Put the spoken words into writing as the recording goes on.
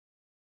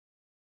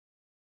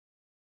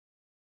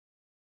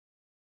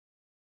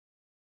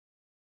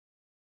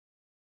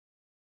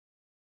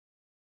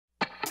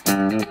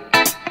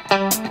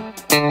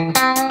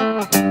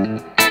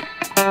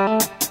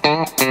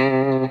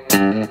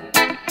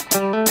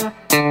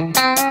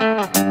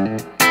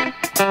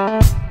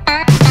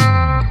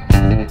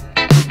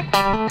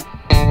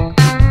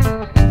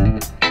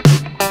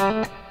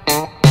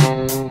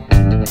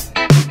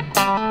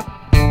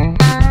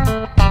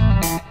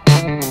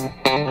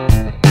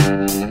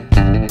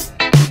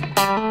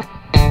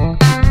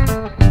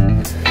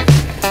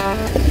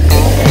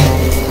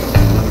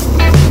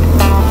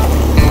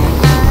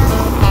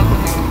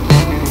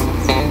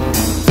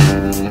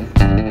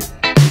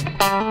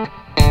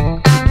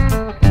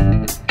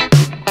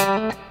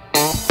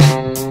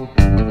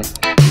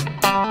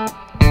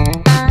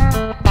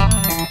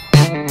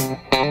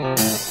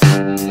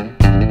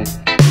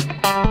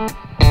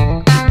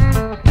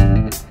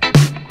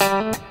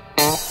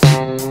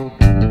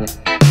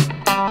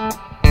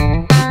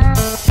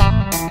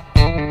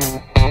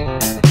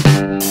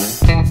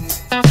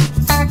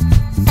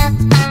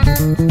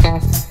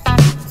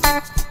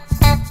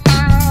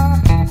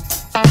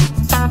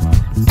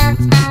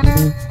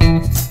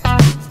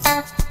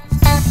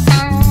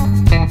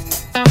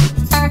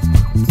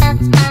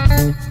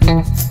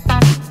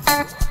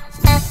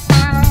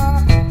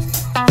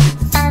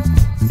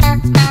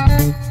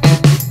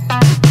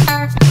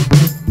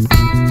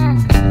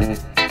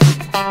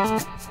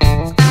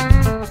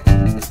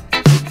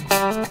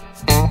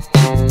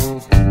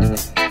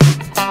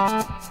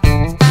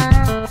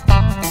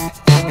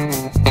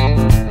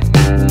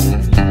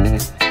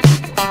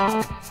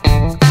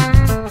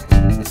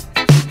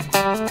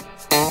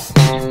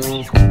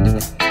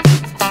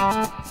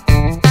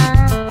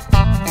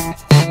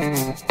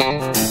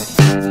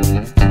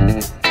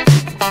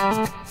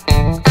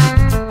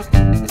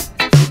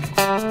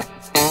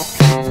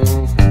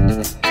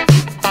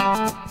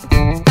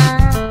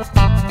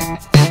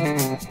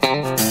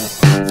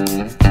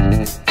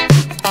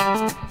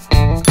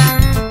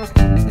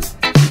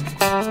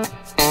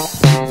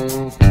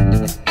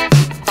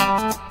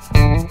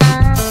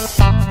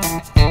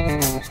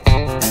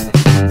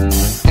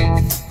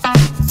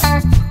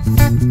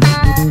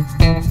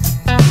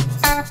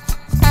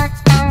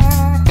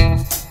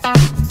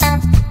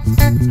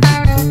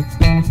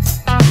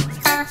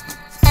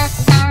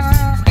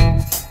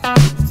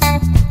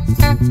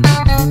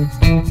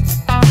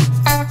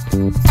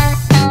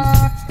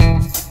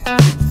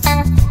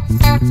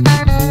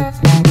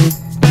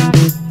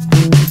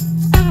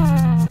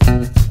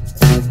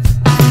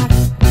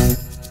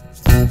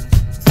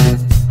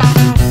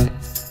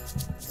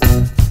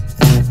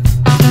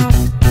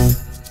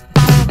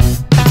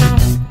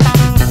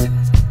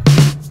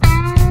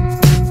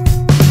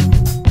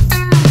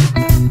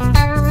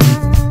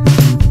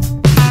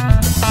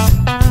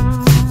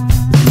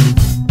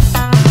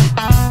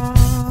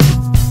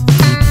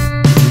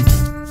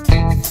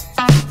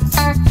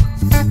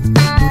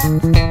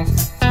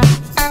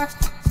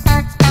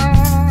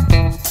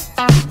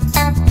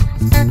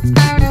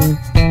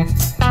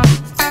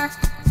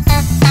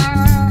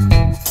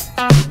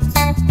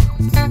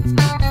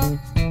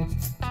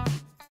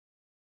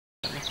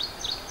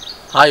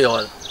Hi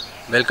all,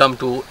 welcome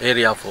to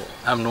Area 4.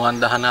 I am Nuwan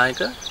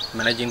Dahanayaka,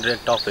 Managing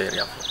Director of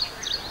Area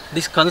 4.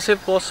 This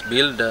concept was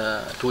built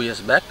 2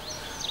 years back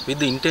with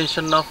the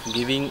intention of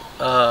giving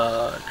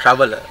a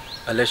traveler,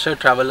 a leisure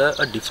traveler,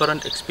 a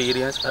different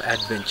experience, an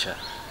adventure.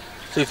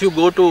 So if you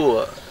go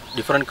to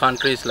different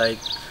countries like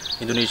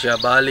Indonesia,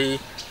 Bali,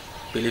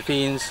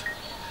 Philippines,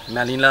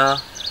 Manila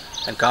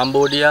and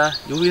Cambodia,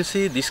 you will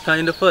see this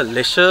kind of a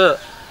leisure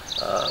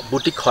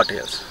boutique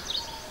hotels.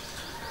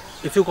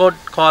 If you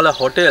call a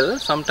hotel,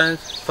 sometimes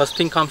first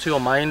thing comes to your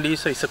mind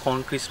is it's a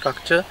concrete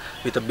structure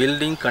with a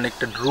building,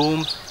 connected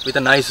rooms with a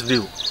nice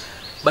view.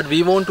 But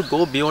we want to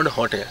go beyond a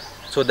hotel.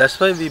 So that's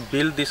why we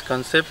build this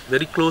concept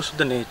very close to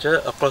the nature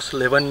across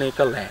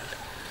 11-acre land.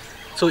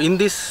 So in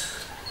this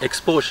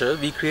exposure,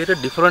 we create a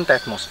different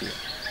atmosphere.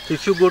 So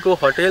if you go to a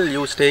hotel,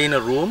 you stay in a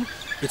room,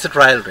 it's a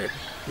trial rate.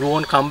 You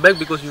won't come back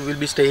because you will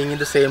be staying in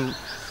the same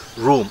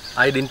room,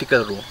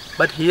 identical room.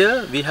 But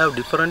here we have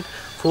different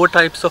 4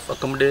 types of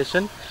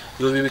accommodation.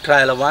 You will be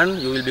trial 1,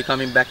 you will be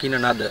coming back in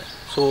another.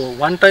 So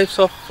one types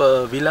of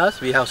villas,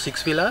 we have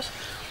 6 villas.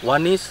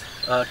 One is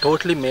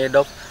totally made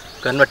of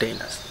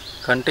containers.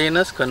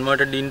 Containers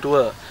converted into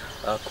a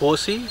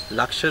cozy,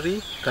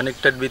 luxury,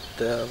 connected with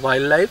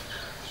wildlife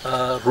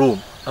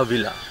room, a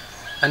villa.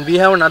 And we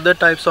have another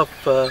types of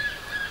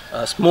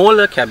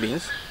smaller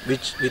cabins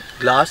which with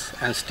glass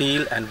and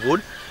steel and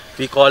wood.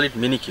 We call it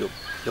mini cube.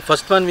 The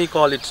first one we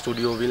call it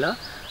studio villa.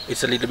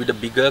 It's a little bit a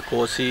bigger,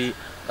 cozy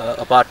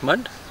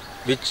apartment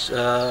which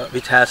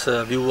has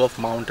a view of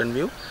mountain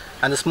view,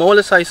 and the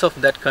smaller size of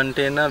that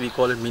container we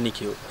call it mini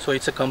cube. So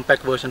it's a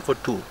compact version for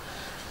 2.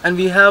 And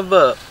we have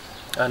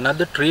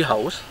another tree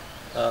house.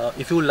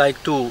 If you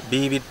like to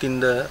be within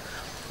the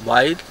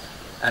wild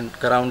and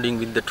surrounding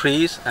with the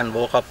trees and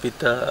walk up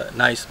with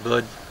nice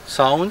bird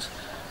sounds,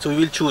 so we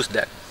will choose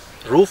that.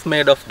 Roof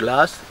made of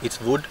glass,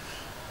 it's wood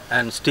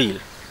and steel.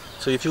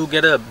 So if you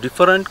get a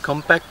different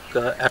compact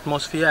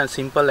atmosphere and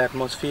simple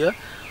atmosphere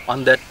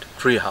on that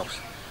tree house.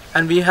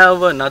 And we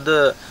have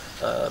another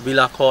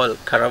villa called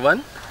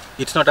Caravan.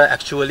 It's not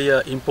actually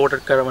an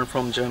imported caravan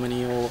from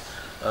Germany or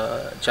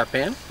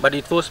Japan, but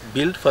it was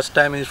built first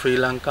time in Sri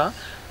Lanka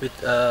with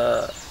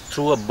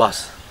through a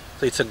bus.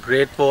 So it's a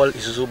Great Wall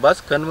Isuzu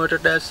bus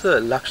converted as a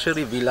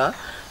luxury villa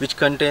which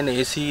contain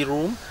AC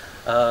room,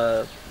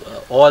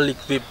 all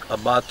equipped a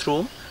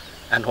bathroom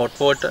and hot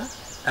water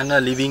and a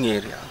living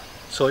area.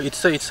 So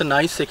it's a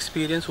nice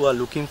experience who are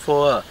looking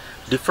for a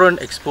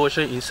different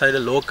exposure inside a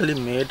locally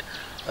made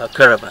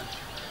caravan.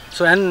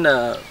 So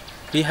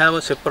we have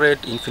a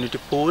separate infinity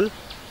pool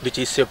which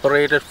is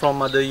separated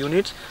from other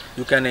units.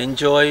 You can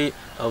enjoy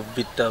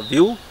with a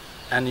view,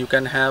 and you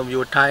can have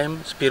your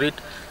time spirit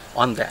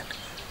on that,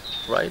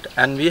 right?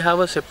 And we have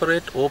a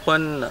separate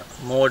open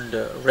mode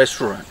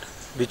restaurant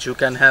which you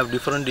can have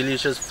different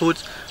delicious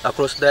foods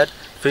across that,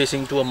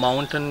 facing to a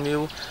mountain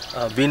view,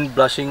 wind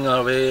brushing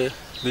away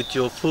with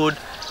your food.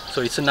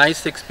 So it's a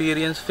nice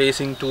experience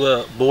facing to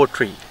a bow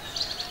tree.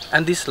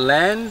 And this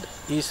land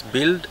is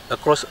built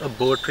across a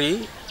bow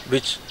tree,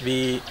 which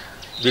we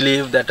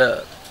believe that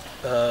a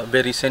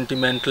very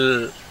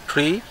sentimental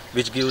tree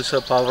which gives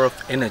a power of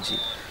energy.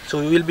 So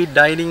we will be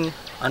dining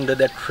under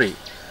that tree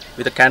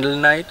with a candle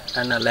night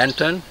and a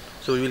lantern,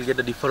 so you will get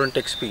a different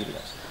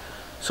experience.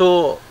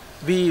 So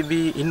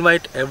we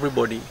invite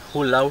everybody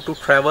who love to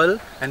travel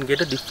and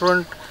get a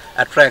different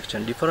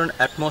attraction, different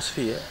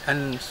atmosphere,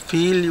 and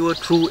feel your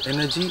true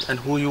energy and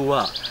who you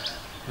are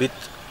with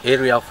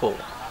Area 4.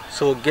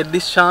 So get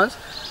this chance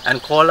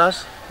and call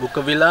us, book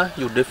a villa.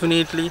 You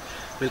definitely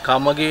will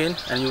come again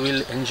and you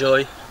will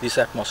enjoy this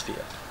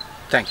atmosphere.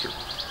 Thank you.